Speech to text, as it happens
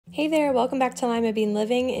Hey there, welcome back to Lima Bean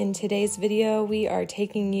Living. In today's video, we are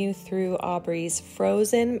taking you through Aubrey's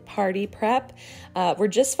frozen party prep. We're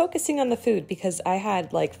just focusing on the food because I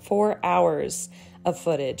had like 4 hours of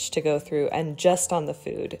footage to go through and just on the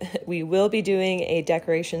food. We will be doing a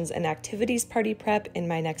decorations and activities party prep in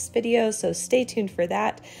my next video, so stay tuned for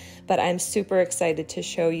that. But I'm super excited to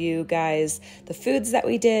show you guys the foods that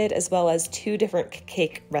we did as well as 2 different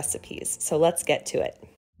cake recipes. So let's get to it.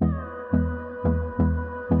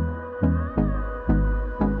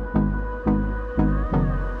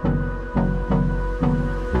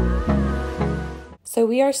 So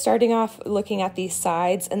we are starting off looking at the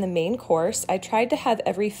sides and the main course. I tried to have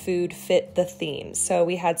every food fit the theme. So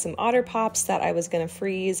we had some Otter Pops that I was going to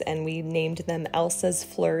freeze and we named them Elsa's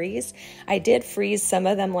Flurries. I did freeze some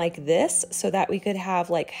of them like this so that we could have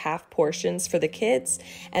like half portions for the kids.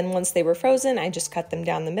 And once they were frozen, I just cut them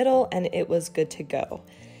down the middle and it was good to go.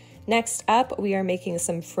 Next up, we are making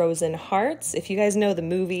some frozen hearts. If you guys know the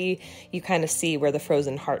movie, you kind of see where the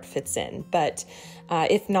frozen heart fits in. But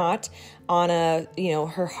if not, Anna,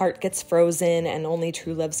 her heart gets frozen and only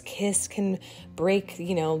true love's kiss can break,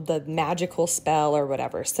 the magical spell or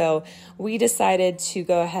whatever. So we decided to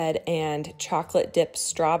go ahead and chocolate dip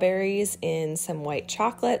strawberries in some white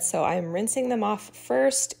chocolate. So I'm rinsing them off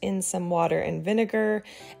first in some water and vinegar,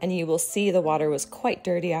 and you will see the water was quite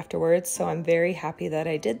dirty afterwards. So I'm very happy that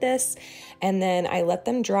I did this. And then I let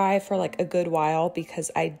them dry for like a good while because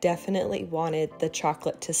I definitely wanted the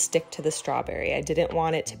chocolate to stick to the strawberry. I didn't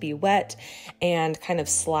want it to be wet and kind of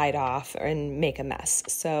slide off and make a mess.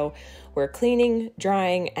 So we're cleaning,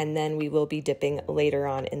 drying, and then we will be dipping later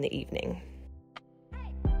on in the evening.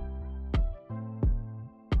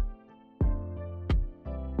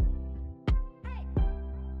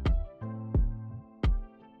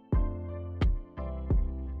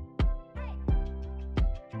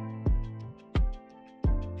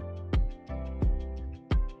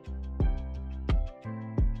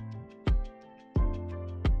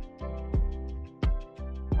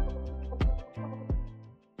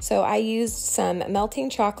 So I used some melting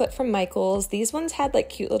chocolate from Michael's. These ones had like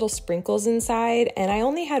cute little sprinkles inside, and I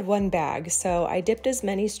only had 1 bag, so I dipped as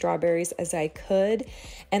many strawberries as I could.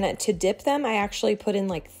 And to dip them, I actually put in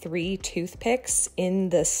like 3 toothpicks in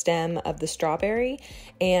the stem of the strawberry,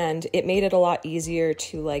 and it made it a lot easier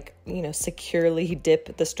to securely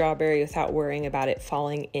dip the strawberry without worrying about it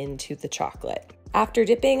falling into the chocolate. After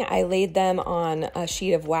dipping, I laid them on a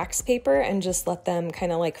sheet of wax paper and just let them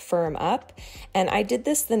kind of like firm up. And I did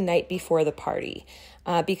this the night before the party.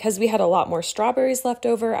 Because we had a lot more strawberries left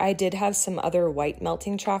over, I did have some other white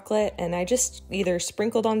melting chocolate, and I just either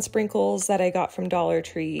sprinkled on sprinkles that I got from Dollar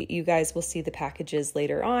Tree. You guys will see the packages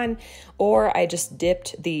later on, or I just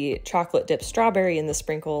dipped the chocolate dipped strawberry in the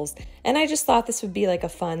sprinkles. And I just thought this would be like a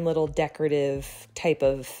fun little decorative type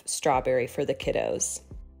of strawberry for the kiddos.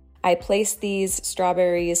 I placed these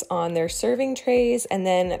strawberries on their serving trays, and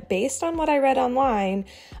then based on what I read online,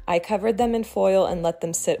 I covered them in foil and let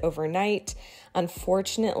them sit overnight.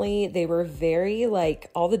 Unfortunately, they were very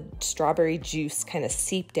all the strawberry juice kind of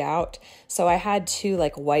seeped out. So I had to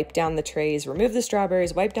wipe down the trays, remove the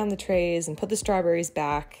strawberries, wipe down the trays, and put the strawberries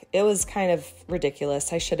back. It was kind of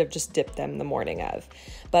ridiculous. I should have just dipped them the morning of.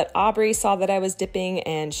 But Aubrey saw that I was dipping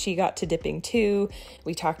and she got to dipping too.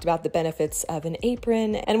 We talked about the benefits of an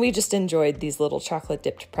apron, and we just enjoyed these little chocolate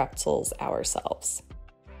dipped pretzels ourselves.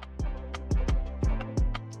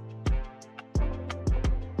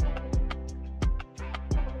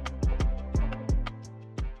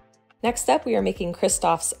 Next up, we are making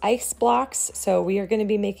Kristoff's ice blocks. So we are going to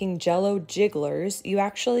be making Jell-O jigglers. You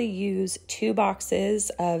actually use 2 boxes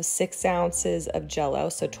of 6 ounces of Jell-O,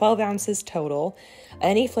 so 12 ounces total,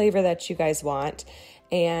 any flavor that you guys want,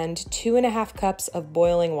 and 2.5 cups of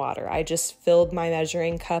boiling water. I just filled my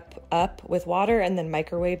measuring cup up with water and then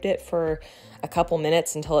microwaved it for a couple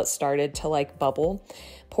minutes until it started to bubble.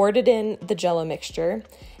 Poured it in the Jell-O mixture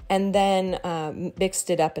and then mixed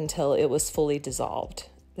it up until it was fully dissolved.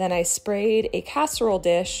 Then I sprayed a casserole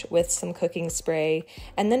dish with some cooking spray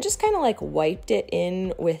and then just kind of wiped it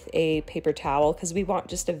in with a paper towel because we want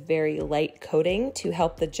just a very light coating to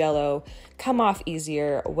help the Jell-O come off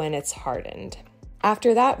easier when it's hardened.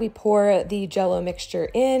 After that, we pour the Jell-O mixture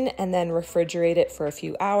in and then refrigerate it for a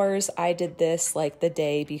few hours. I did this the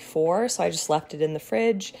day before, so I just left it in the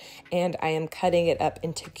fridge, and I am cutting it up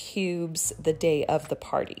into cubes the day of the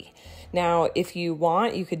party. Now, if you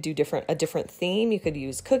want, you could do a different theme. You could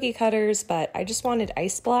use cookie cutters, but I just wanted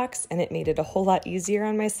ice blocks, and it made it a whole lot easier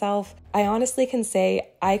on myself. I honestly can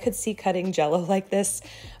say I could see cutting Jell-O like this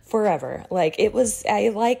forever.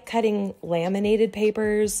 I like cutting laminated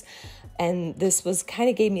papers. and this was kind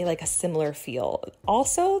of gave me like a similar feel.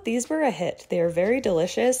 Also, these were a hit. They are very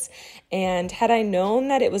delicious, and had I known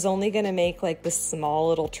that it was only going to make like this small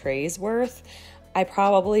little tray's worth, I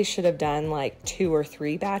probably should have done like 2 or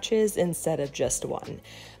 3 batches instead of just 1.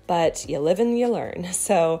 But you live and you learn.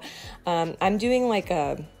 So I'm doing like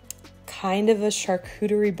a kind of a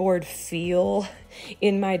charcuterie board feel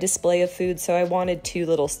in my display of food, so I wanted 2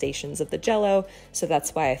 little stations of the Jell-O, so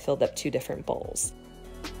that's why I filled up 2 different bowls.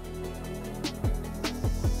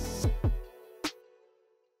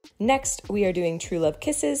 Next, we are doing True Love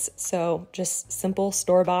Kisses, so just simple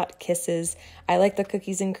store-bought kisses. I like the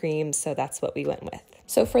cookies and cream, so that's what we went with.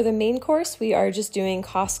 So for the main course, we are just doing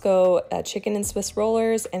Costco chicken and Swiss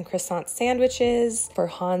rollers and croissant sandwiches. For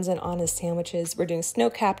Hans and Anna's sandwiches, we're doing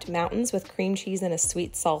snow-capped mountains with cream cheese and a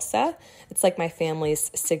sweet salsa. It's like my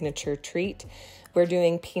family's signature treat. We're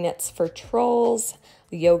doing peanuts for trolls,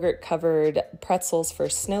 yogurt-covered pretzels for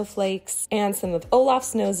snowflakes, and some of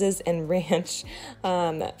Olaf's noses and ranch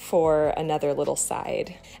for another little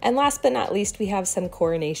side. And last but not least, we have some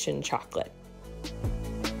coronation chocolate.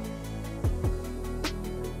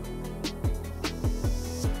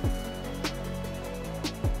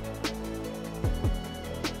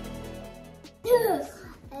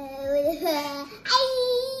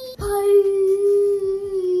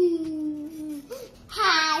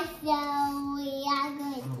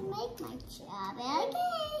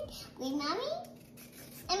 With Mommy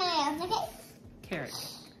and I have the cake. Carrot.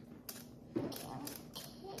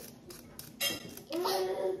 Hey,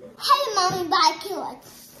 Mommy, buy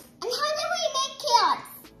carrots. And how do we make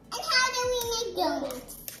carrots? And how do we make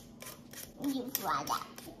donuts? You try that.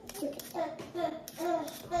 So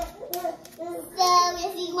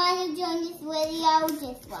if you want to join this video,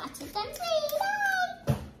 just watch it and play.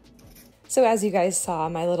 Bye. So as you guys saw,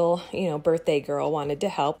 my little, birthday girl wanted to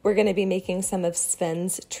help. We're going to be making some of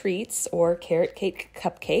Sven's treats, or carrot cake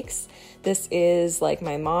cupcakes. This is like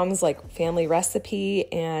my mom's family recipe,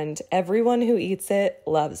 and everyone who eats it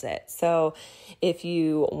loves it. So if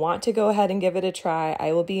you want to go ahead and give it a try,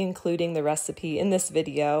 I will be including the recipe in this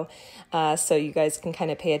video so you guys can kind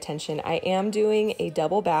of pay attention. I am doing a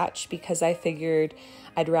double batch because I figured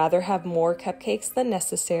I'd rather have more cupcakes than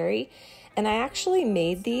necessary. And I actually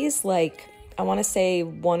made these I want to say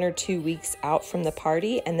 1 or 2 weeks out from the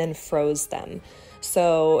party and then froze them.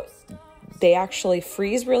 So they actually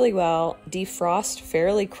freeze really well, defrost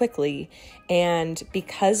fairly quickly, and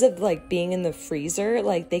because of being in the freezer,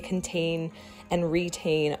 they contain and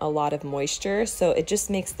retain a lot of moisture, so it just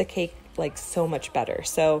makes the cake so much better.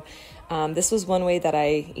 So this was one way that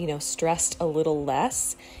I stressed a little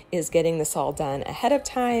less, is getting this all done ahead of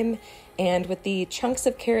time. And with the chunks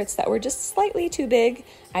of carrots that were just slightly too big,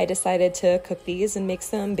 I decided to cook these and make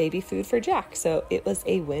some baby food for Jack. So it was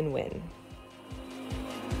a win-win.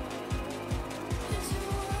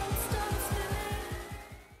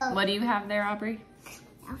 What do you have there, Aubrey?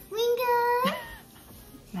 A finger.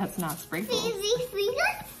 That's not sprinkles. See these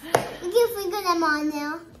fingers? You can finger them on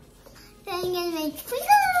now. Then you're going to make fingers.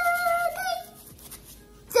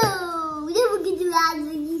 So then we're going to add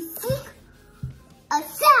these fingers. A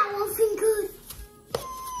sour finger.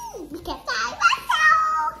 Because I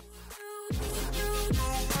myself.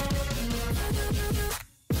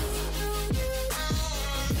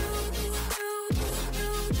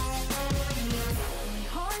 My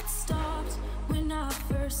heart stopped when I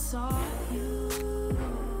first saw you.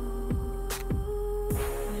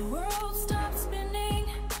 My world stopped spinning.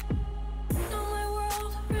 Now my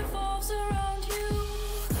world revolves around you.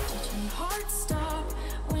 Did my heart stop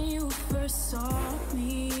when you first saw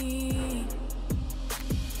me?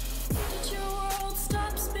 Did your world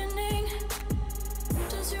stop spinning?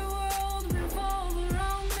 Does your world revolve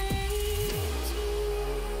around me?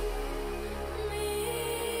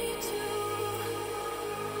 Me too.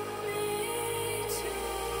 Me too.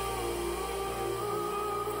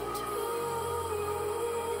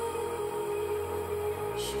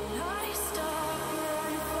 Should I stop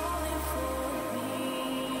falling for me?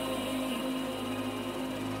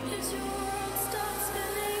 Is your world stop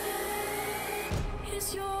spinning? Is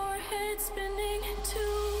your head spinning too?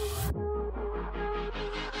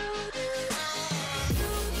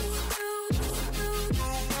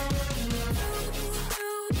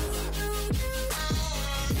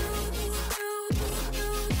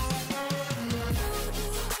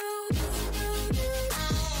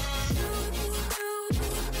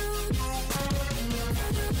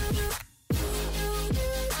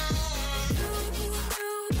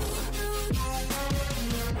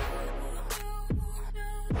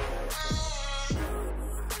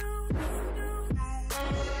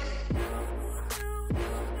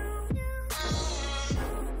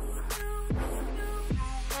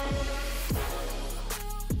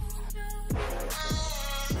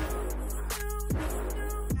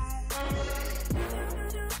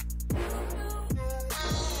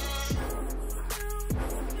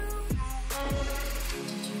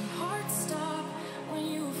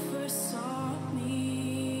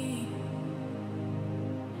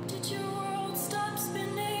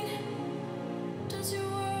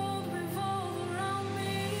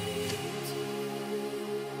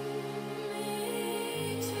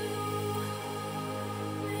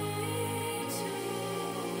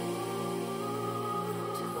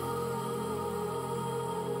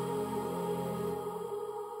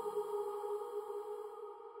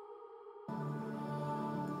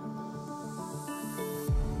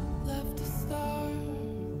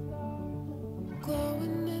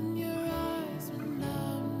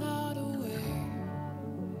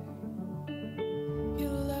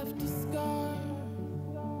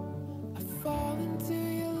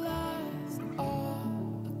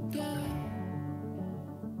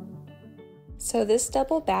 So this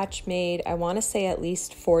double batch made, I want to say at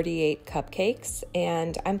least 48 cupcakes,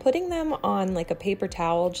 and I'm putting them on like a paper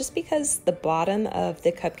towel just because the bottom of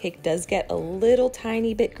the cupcake does get a little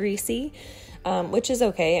tiny bit greasy, which is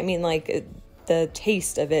okay. I mean, like the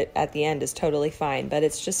taste of it at the end is totally fine, but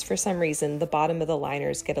it's just for some reason the bottom of the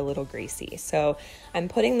liners get a little greasy. So I'm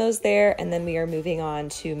putting those there, and then we are moving on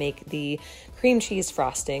to make the cream cheese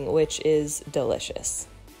frosting, which is delicious.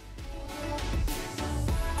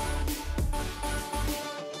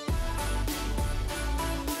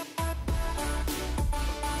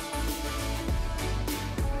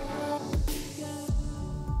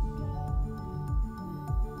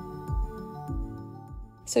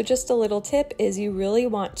 So just a little tip is you really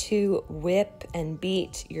want to whip and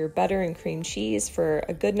beat your butter and cream cheese for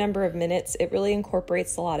a good number of minutes. It really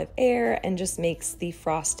incorporates a lot of air and just makes the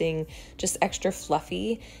frosting just extra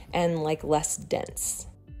fluffy and like less dense.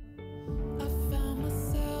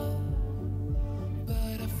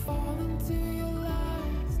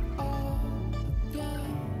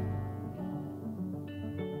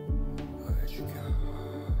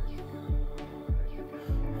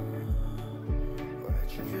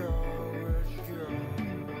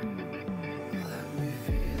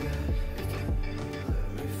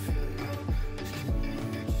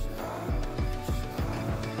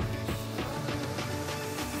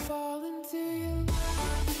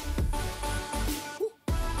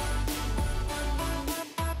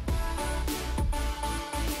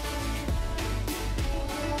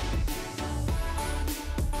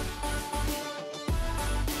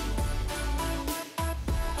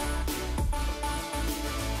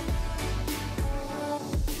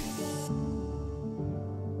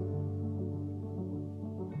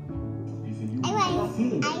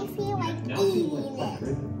 I feel like eating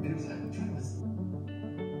it.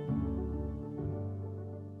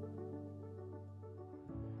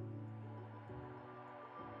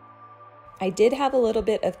 I did have a little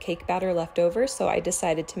bit of cake batter left over, so I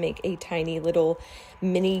decided to make a tiny little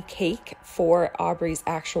mini cake for Aubrey's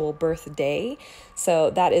actual birthday. So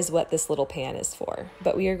that is what this little pan is for.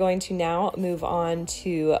 But we are going to now move on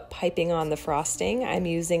to piping on the frosting. I'm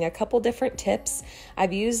using a couple different tips.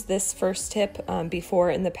 I've used this first tip before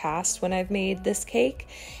in the past when I've made this cake.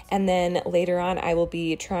 And then later on, I will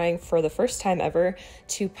be trying for the first time ever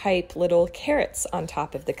to pipe little carrots on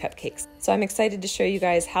top of the cupcakes. So I'm excited to show you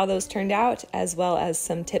guys how those turned out, as well as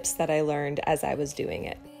some tips that I learned as I was doing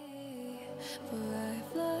it.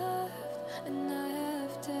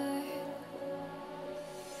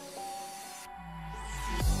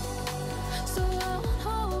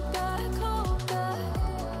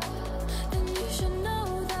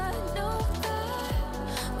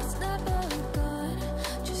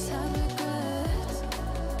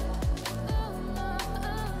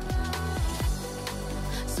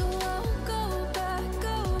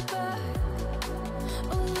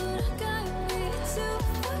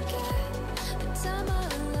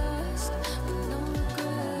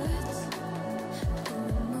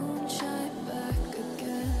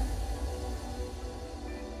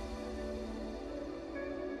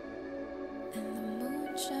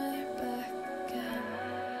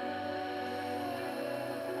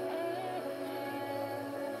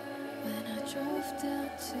 Drove down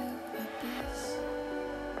to Abyss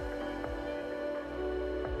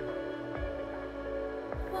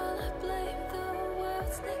while I blame the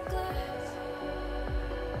world's neglect.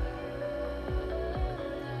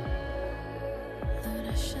 Then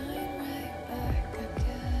I shine right back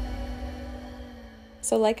again.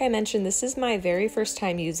 So like I mentioned, this is my very first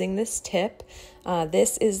time using this tip.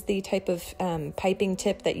 This is the type of piping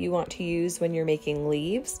tip that you want to use when you're making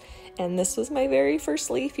leaves. And this was my very first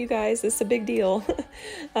leaf, you guys. It's a big deal.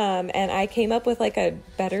 And I came up with like a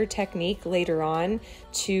better technique later on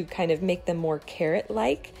to kind of make them more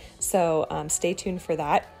carrot-like. So stay tuned for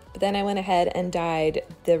that. But then I went ahead and dyed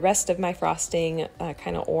the rest of my frosting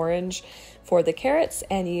kind of orange for the carrots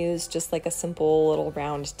and used just like a simple little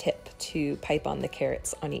round tip to pipe on the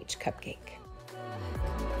carrots on each cupcake.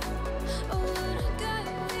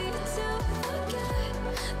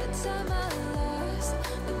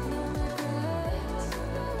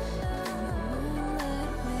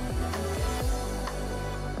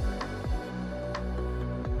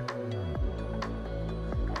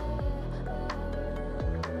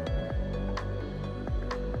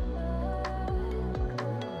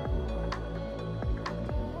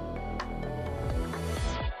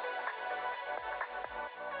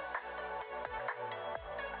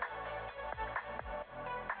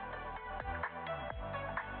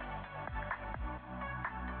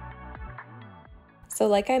 So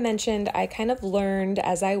like I mentioned, I kind of learned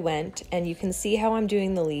as I went, and you can see how I'm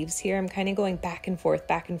doing the leaves here. I'm kind of going back and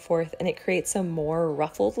forth, and it creates a more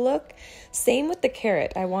ruffled look. Same with the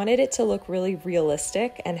carrot. I wanted it to look really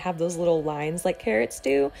realistic and have those little lines like carrots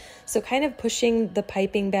do. So kind of pushing the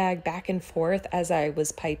piping bag back and forth as I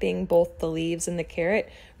was piping both the leaves and the carrot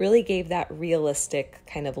really gave that realistic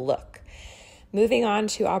kind of look. Moving on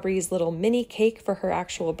to Aubrey's little mini cake for her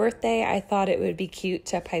actual birthday, I thought it would be cute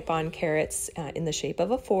to pipe on carrots in the shape of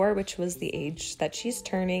a 4, which was the age that she's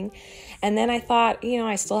turning. And then I thought, you know,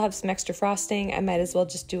 I still have some extra frosting. I might as well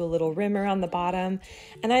just do a little rim around the bottom.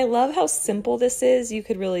 And I love how simple this is. You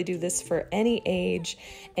could really do this for any age.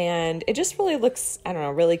 And it just really looks, I don't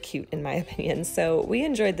know, really cute in my opinion. So we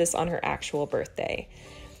enjoyed this on her actual birthday.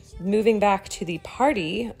 Moving back to the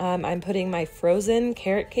party, I'm putting my frozen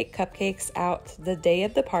carrot cake cupcakes out the day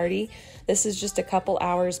of the party. This is just a couple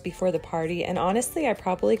hours before the party, and honestly, I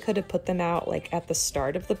probably could have put them out like at the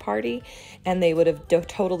start of the party, and they would have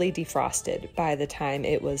totally defrosted by the time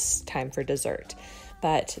it was time for dessert.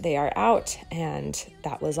 But they are out, and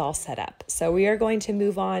that was all set up. So we are going to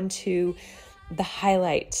move on to the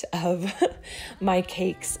highlight of my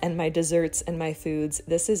cakes and my desserts and my foods.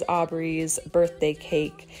 This is Aubrey's birthday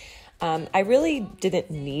cake. I really didn't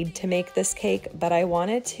need to make this cake, but I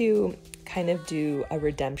wanted to kind of do a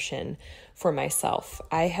redemption for myself.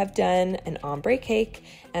 I have done an ombre cake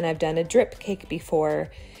and I've done a drip cake before,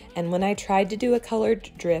 and when I tried to do a colored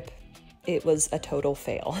drip, it was a total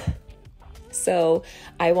fail. So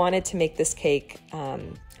I wanted to make this cake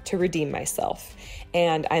to redeem myself,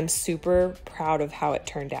 and I'm super proud of how it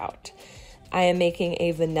turned out. I am making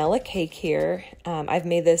a vanilla cake here. I've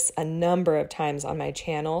made this a number of times on my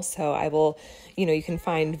channel, so I will, you can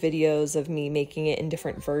find videos of me making it in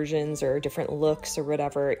different versions or different looks or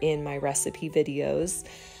whatever in my recipe videos.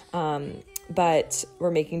 But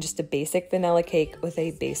we're making just a basic vanilla cake with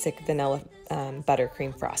a basic vanilla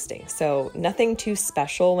buttercream frosting. So nothing too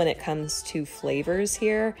special when it comes to flavors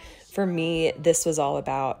here. For me, this was all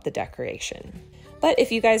about the decoration. But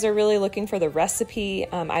if you guys are really looking for the recipe,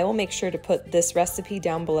 I will make sure to put this recipe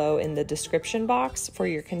down below in the description box for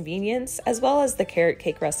your convenience, as well as the carrot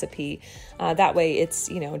cake recipe. That way it's,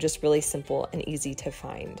 just really simple and easy to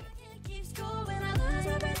find.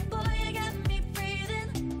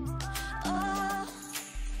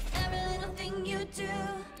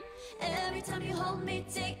 Every time you hold me,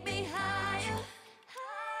 take me higher,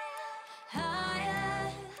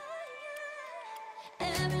 higher.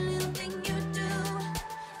 Every little thing you do,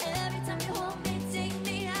 every time you hold me, take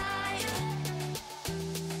me higher,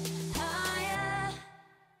 higher.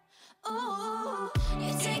 Oh,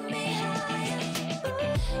 you take me higher.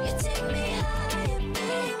 You take me higher,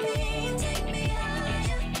 baby. You take me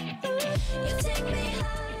higher. You take me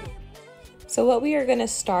higher. So what we are going to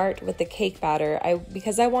start with the cake batter,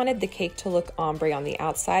 because I wanted the cake to look ombre on the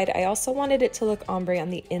outside, I also wanted it to look ombre on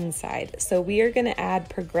the inside. So we are going to add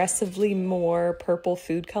progressively more purple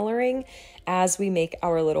food coloring as we make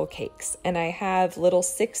our little cakes. And I have little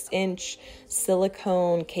 6-inch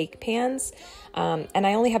silicone cake pans, and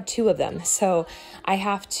I only have 2 of them. So I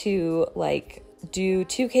have to do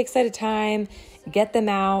 2 cakes at a time, get them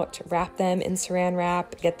out, wrap them in saran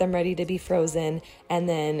wrap, get them ready to be frozen, and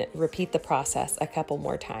then repeat the process a couple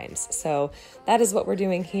more times. So that is what we're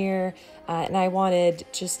doing here. And I wanted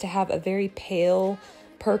just to have a very pale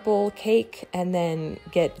purple cake and then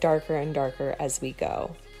get darker and darker as we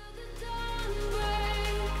go.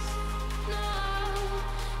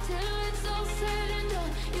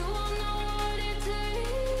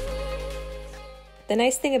 The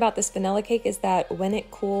nice thing about this vanilla cake is that when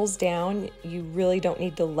it cools down, you really don't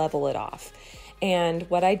need to level it off. And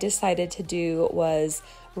what I decided to do was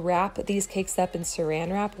wrap these cakes up in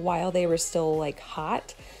saran wrap while they were still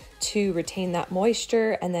hot to retain that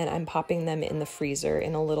moisture, and then I'm popping them in the freezer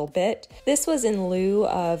in a little bit. This was in lieu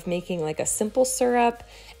of making a simple syrup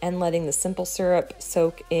and letting the simple syrup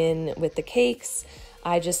soak in with the cakes.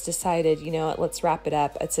 I just decided, let's wrap it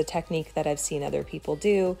up. It's a technique that I've seen other people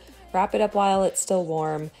do. Wrap it up while it's still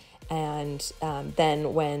warm, and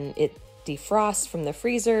then when it defrosts from the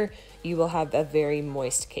freezer, you will have a very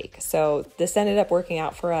moist cake. So this ended up working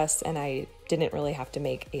out for us, and I didn't really have to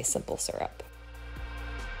make a simple syrup.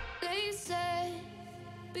 They said,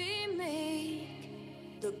 be me.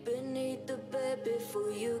 Look beneath the bed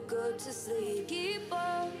before you go to sleep. Keep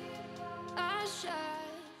on, I shine.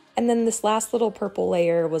 And then this last little purple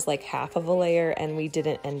layer was half of a layer, and we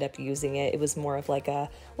didn't end up using it. It was more of a,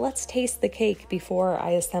 let's taste the cake before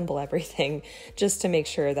I assemble everything, just to make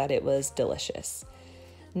sure that it was delicious.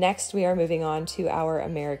 Next, we are moving on to our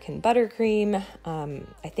American buttercream.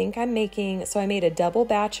 I think I'm making, so I made a double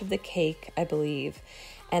batch of the cake, I believe,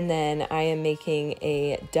 and then I am making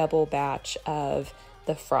a double batch of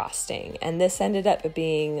the frosting. And this ended up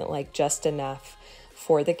being like just enough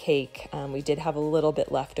for the cake. We did have a little bit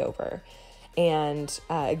left over. And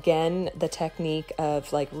again, the technique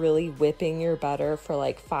of like really whipping your butter for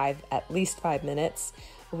like at least 5 minutes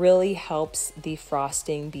really helps the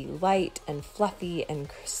frosting be light and fluffy and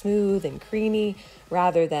smooth and creamy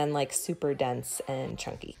rather than like super dense and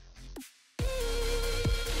chunky.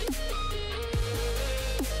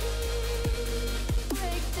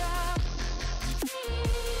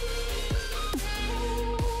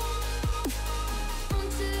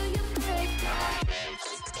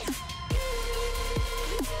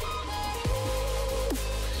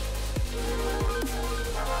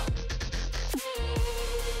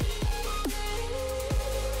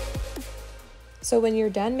 So when you're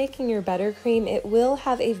done making your buttercream, it will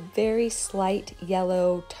have a very slight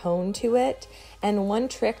yellow tone to it. And one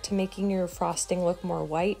trick to making your frosting look more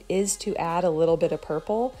white is to add a little bit of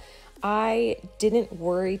purple. I didn't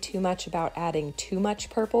worry too much about adding too much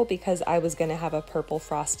purple because I was gonna have a purple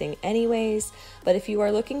frosting anyways. But if you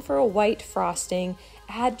are looking for a white frosting,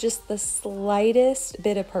 add just the slightest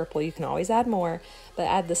bit of purple. You can always add more, but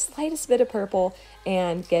add the slightest bit of purple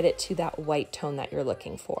and get it to that white tone that you're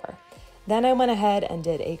looking for. Then I went ahead and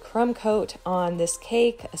did a crumb coat on this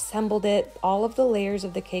cake, assembled it. All of the layers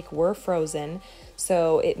of the cake were frozen,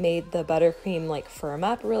 so it made the buttercream like firm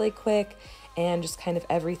up really quick and just kind of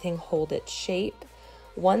everything hold its shape.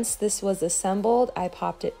 Once this was assembled, I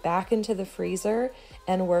popped it back into the freezer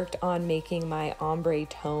and worked on making my ombre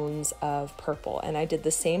tones of purple. And I did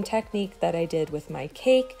the same technique that I did with my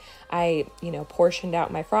cake. I, portioned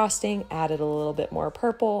out my frosting, added a little bit more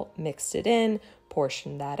purple, mixed it in,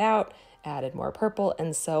 portioned that out, added more purple,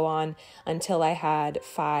 and so on until I had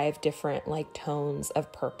 5 different like tones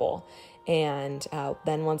of purple. And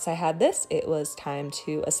then once I had this, it was time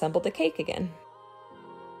to assemble the cake again.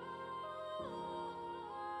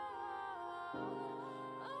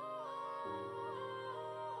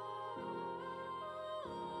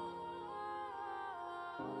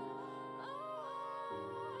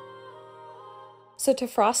 So to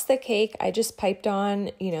frost the cake, I just piped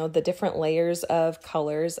on, the different layers of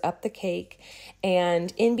colors up the cake.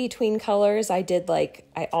 And in between colors, I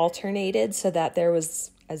alternated so that there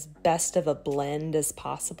was as best of a blend as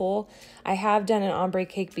possible. I have done an ombre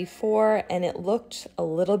cake before and it looked a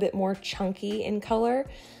little bit more chunky in color.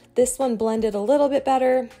 This one blended a little bit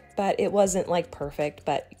better, but it wasn't like perfect,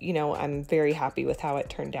 but I'm very happy with how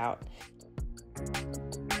it turned out.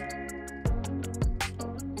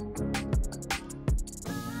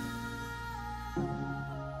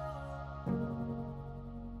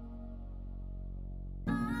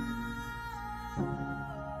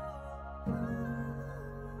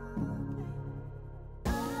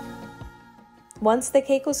 Once the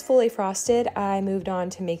cake was fully frosted, I moved on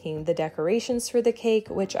to making the decorations for the cake,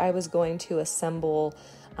 which I was going to assemble.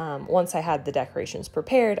 Once I had the decorations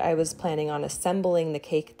prepared, I was planning on assembling the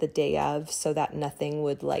cake the day of so that nothing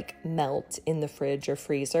would like melt in the fridge or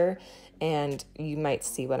freezer. And you might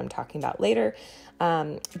see what I'm talking about later.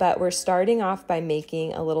 But we're starting off by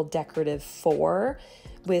making a little decorative 4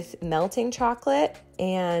 with melting chocolate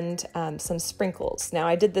and some sprinkles. Now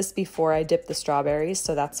I did this before I dipped the strawberries,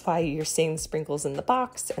 so that's why you're seeing the sprinkles in the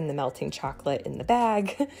box and the melting chocolate in the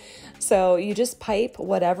bag. So you just pipe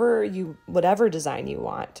whatever design you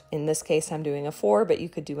want. In this case, I'm doing a 4, but you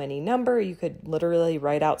could do any number. You could literally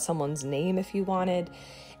write out someone's name if you wanted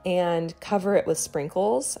and cover it with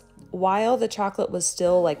sprinkles. While the chocolate was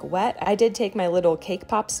still like wet, I did take my little cake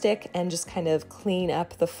pop stick and just kind of clean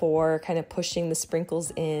up the 4, kind of pushing the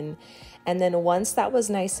sprinkles in. And then once that was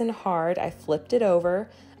nice and hard, I flipped it over,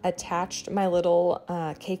 attached my little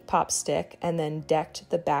cake pop stick, and then decked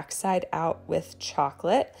the backside out with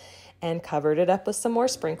chocolate and covered it up with some more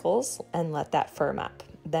sprinkles and let that firm up.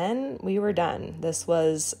 Then we were done. This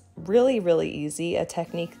was really, really easy, a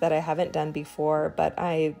technique that I haven't done before, but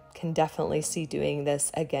I can definitely see doing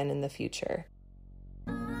this again in the future.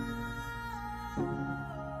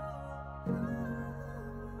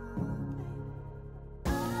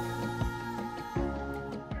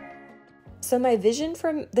 So my vision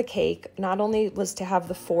for the cake not only was to have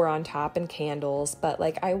the 4 on top and candles, but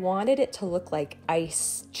like I wanted it to look like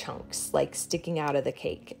ice chunks like sticking out of the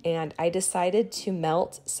cake. And I decided to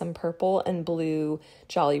melt some purple and blue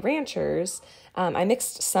Jolly Ranchers. I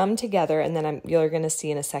mixed some together, and then you're going to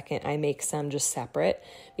see in a second I make some just separate,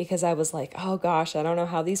 because I was like, oh gosh, I don't know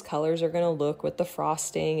how these colors are going to look with the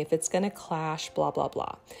frosting, if it's going to clash, blah, blah,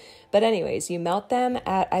 blah. But anyways, you melt them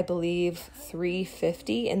at, I believe,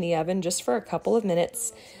 350 in the oven just for a couple of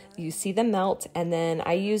minutes. You see them melt, and then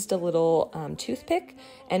I used a little toothpick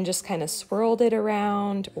and just kind of swirled it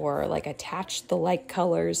around, or like attached the light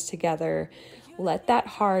colors together. Let that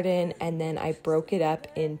harden, and then I broke it up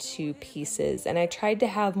into pieces, and I tried to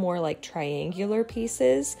have more like triangular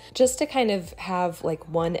pieces just to kind of have like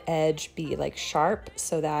one edge be like sharp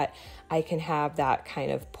so that I can have that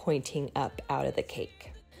kind of pointing up out of the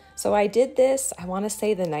cake. So I did this, I want to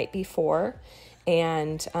say the night before,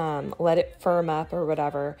 and let it firm up or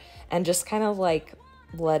whatever, and just kind of like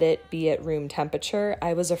let it be at room temperature.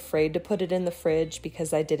 I was afraid to put it in the fridge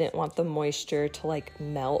because I didn't want the moisture to like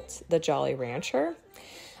melt the Jolly Rancher.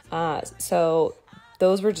 So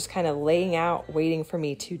those were just kind of laying out, waiting for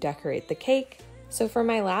me to decorate the cake. So for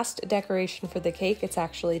my last decoration for the cake, it's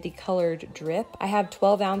actually the colored drip. I have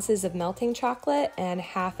 12 ounces of melting chocolate and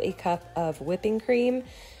half a cup of whipping cream.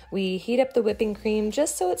 We heat up the whipping cream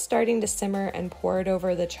just so it's starting to simmer and pour it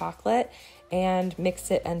over the chocolate and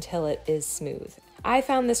mix it until it is smooth. I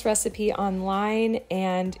found this recipe online,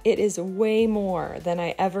 and it is way more than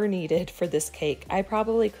I ever needed for this cake. I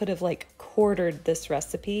probably could have like quartered this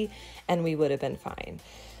recipe and we would have been fine.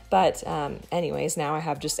 But anyways, now I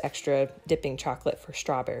have just extra dipping chocolate for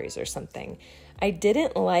strawberries or something. I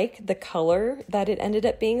didn't like the color that it ended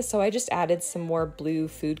up being, so I just added some more blue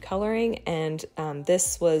food coloring, and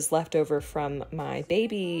this was left over from my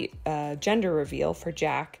baby gender reveal for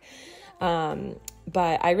Jack.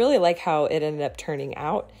 But I really like how it ended up turning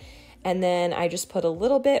out. And then I just put a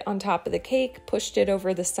little bit on top of the cake, pushed it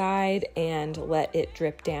over the side, and let it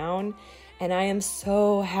drip down. And I am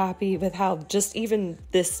so happy with how just even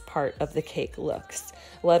this part of the cake looks,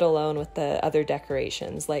 let alone with the other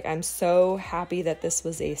decorations. Like, I'm so happy that this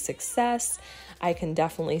was a success. I can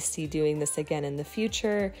definitely see doing this again in the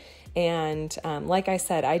future. And like I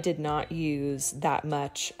said, I did not use that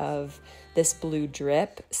much of this blue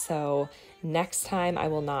drip. So next time I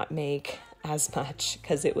will not make as much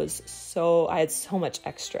because I had so much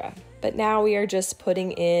extra. But now we are just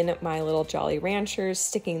putting in my little Jolly Ranchers,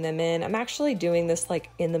 sticking them in. I'm actually doing this like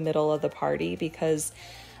in the middle of the party because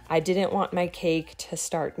I didn't want my cake to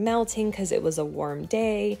start melting because it was a warm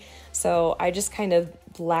day. So I just kind of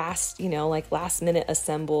last minute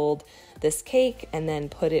assembled this cake and then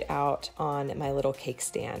put it out on my little cake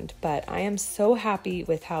stand. But I am so happy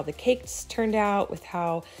with how the cakes turned out, with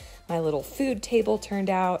how my little food table turned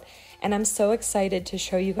out. And I'm so excited to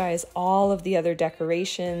show you guys all of the other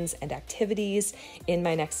decorations and activities in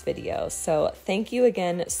my next video. So thank you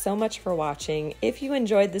again so much for watching. If you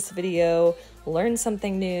enjoyed this video, learned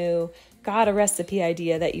something new, got a recipe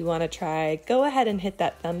idea that you want to try, go ahead and hit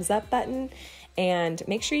that thumbs up button. And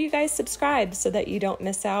make sure you guys subscribe so that you don't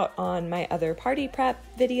miss out on my other party prep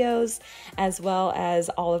videos, as well as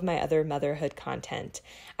all of my other motherhood content.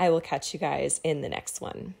 I will catch you guys in the next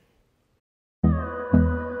one.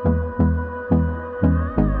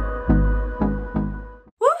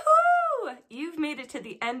 You've made it to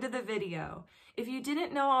the end of the video. If you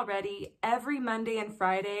didn't know already, every Monday and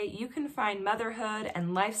Friday, you can find motherhood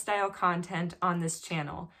and lifestyle content on this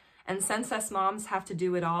channel. And since us moms have to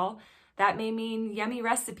do it all, that may mean yummy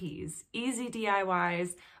recipes, easy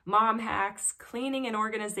DIYs, mom hacks, cleaning and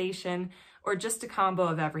organization, or just a combo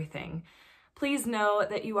of everything. Please know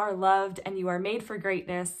that you are loved and you are made for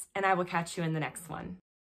greatness, and I will catch you in the next one.